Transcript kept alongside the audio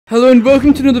Hello and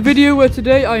welcome to another video where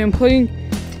today I am playing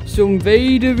some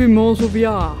Vader Immortal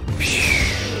VR.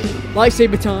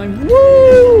 Lightsaber time.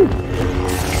 Woo!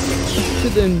 So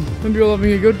then, hope you're all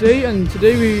having a good day, and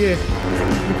today we're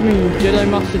becoming Jedi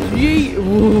Masters. Yeet!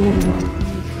 Whoa!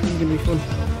 This is gonna be fun.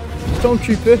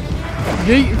 Stormtrooper.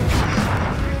 Yeet!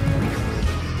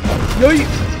 Yeet!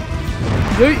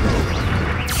 Yeet!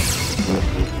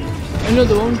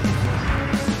 Another one.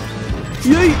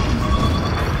 Yeet!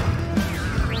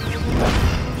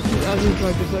 I'm gonna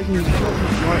try deflecting his shots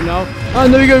right now.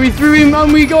 And there we go, we threw him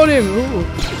and we got him! Ooh.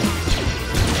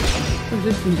 What does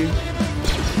this thing do?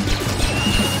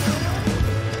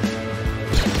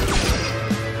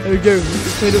 There we go, we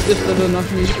played up this level and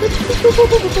that's me.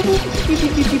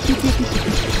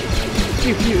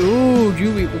 Ooh,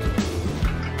 dual wield.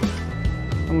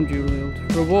 I want dual wield.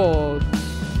 Rewards.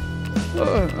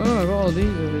 Oh, I got all these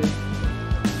over here.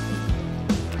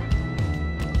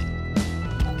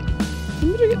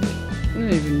 When did I get them? I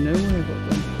don't even know where I got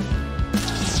them.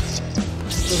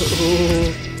 Oh,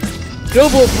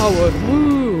 double powered,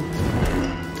 woo!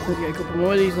 Let's get a couple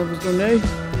more of these levels done now.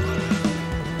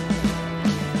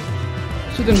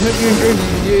 So then, hope you enjoyed this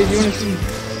video. If you want to see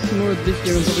some more of this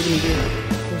game, I'm probably going to do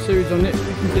a series on it.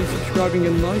 Consider subscribing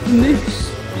and liking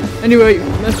this. Anyway,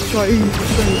 let's try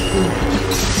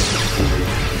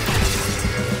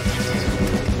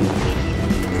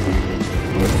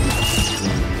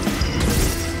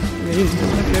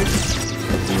Okay.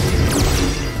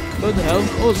 What the hell?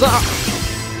 What was that?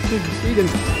 Didn't see them.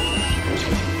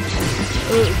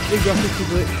 Oh, the graphics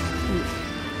glitch.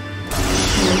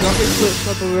 The graphics glitch,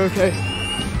 but we're okay.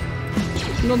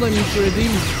 Not letting me through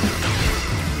these.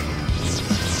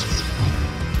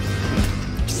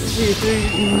 See,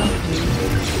 nothing.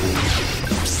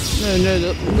 No,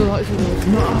 the lights are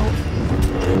not out.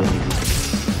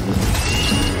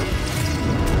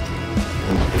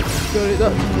 Got it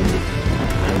that time.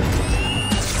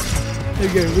 There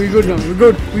we go, we're good now,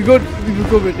 we've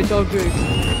recovered, it's all good.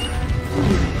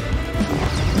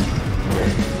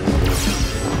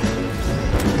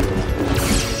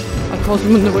 I caught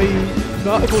him in the way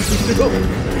vertical to stick up.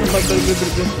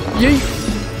 Yeet!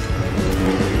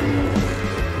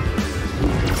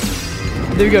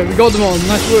 There we go, we got them all,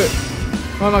 nice work.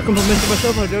 Why am I complimenting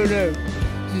myself? I don't know.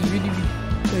 This is really, I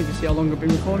can't even see how long I've been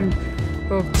recording.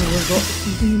 Oh, because I've got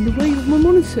something in the way of my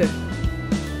monitor.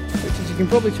 Which, as you can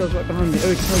probably tell, is right behind me.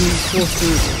 Oh, it's telling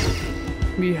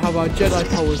me we have our Jedi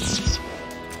powers.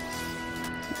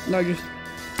 Now, it's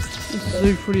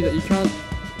so funny that you can't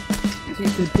see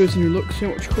the person who looks so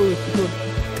much cooler if you could.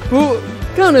 But,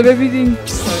 can't have everything.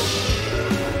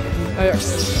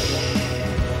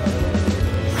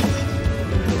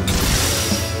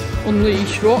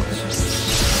 Unleash what?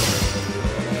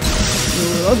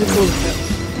 Oh, that's a cool step.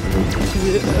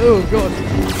 Oh god.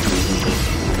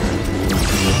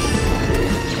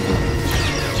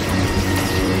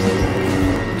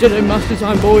 Jedi Master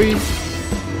time, boys.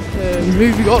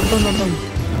 Moving on, bam.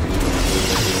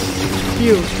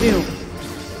 Heal.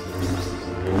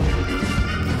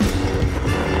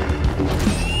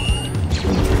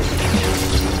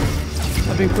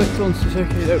 I've been clicked once, it's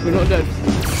okay though, we're not dead.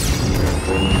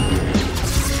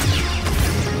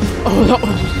 Oh, that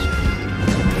was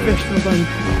vegetable bang.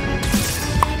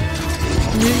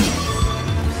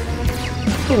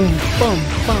 Boom, bam,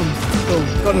 boom,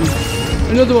 got him.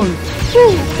 Another one.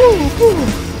 Woo.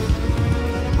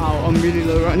 Ow, I'm really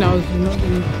low right now. This is not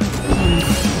really.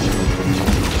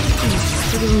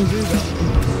 How does he do that?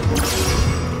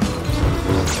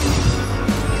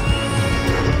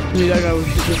 Yeah, that guy was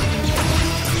shit.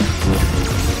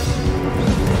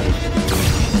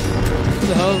 What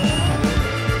the hell?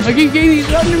 I keep getting these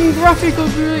random graphics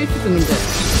related to them.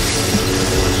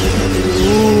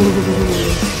 Ooh,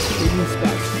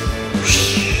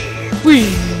 me.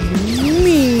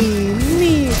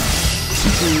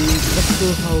 That's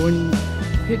cool how when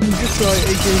hitting just right,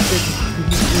 it can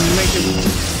make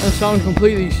it sound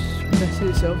completely mess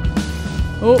itself.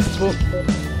 Oh,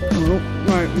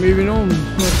 right, moving on.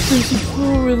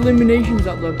 34 eliminations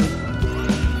at level.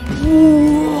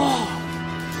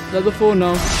 Whoa. Level 4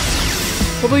 now.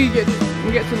 Probably we get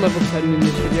to level 10 in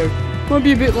this video. Might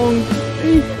be a bit long.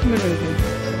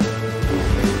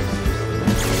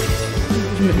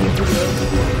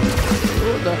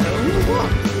 What the hell is that?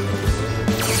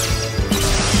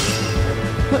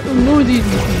 More of these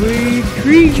weird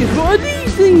creatures. What are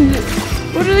these things?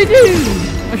 What do they do?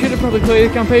 I should have probably played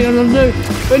the campaign on unknown.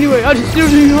 But anyway, I just still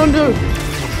do not know. Is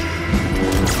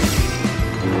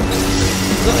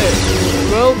that it?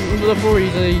 Well, level 4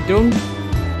 is done.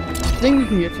 I think we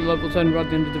can get to level 10 right at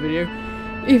the end of the video.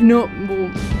 If not, well,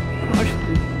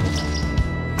 actually,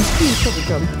 Probably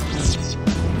can.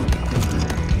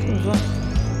 What was that?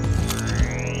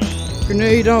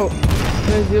 Grenade out.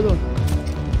 Where's the other one?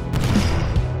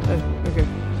 Oh, okay.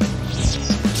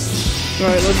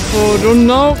 Right, level 4 done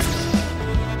now.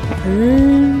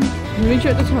 Let me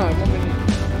check the time. 1 minute.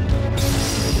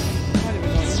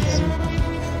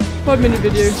 5-minute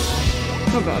video.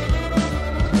 Not bad.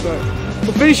 Right.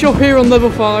 We'll finish up here on level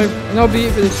 5, and that'll be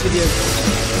it for this video.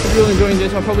 If you're enjoying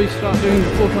this, I'll probably start doing the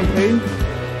full campaign.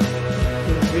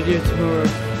 Video tomorrow.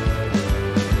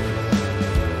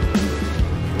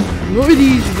 What are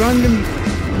these random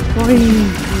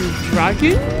flying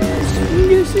dragons? I'm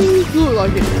guessing. Look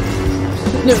like it.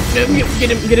 No, get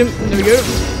him. There we go.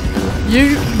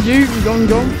 You,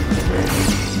 gone.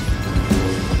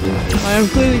 I am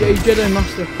clearly a Jedi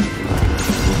Master.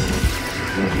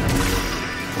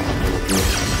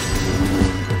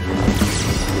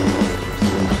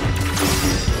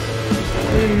 I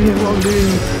don't even know what I'm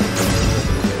doing.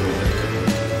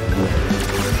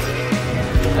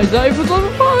 Is that it for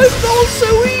level 5? That was so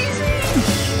easy!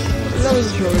 That was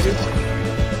a short video.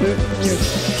 But, yeah.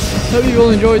 Hope you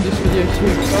all enjoyed this video too.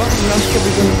 And that's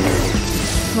probably gonna...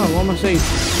 Oh, what am I saying?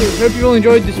 So, hope you all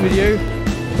enjoyed this video.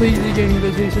 Please again,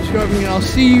 subscribe and I'll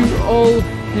see you all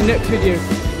in the next video.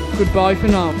 Goodbye for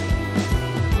now.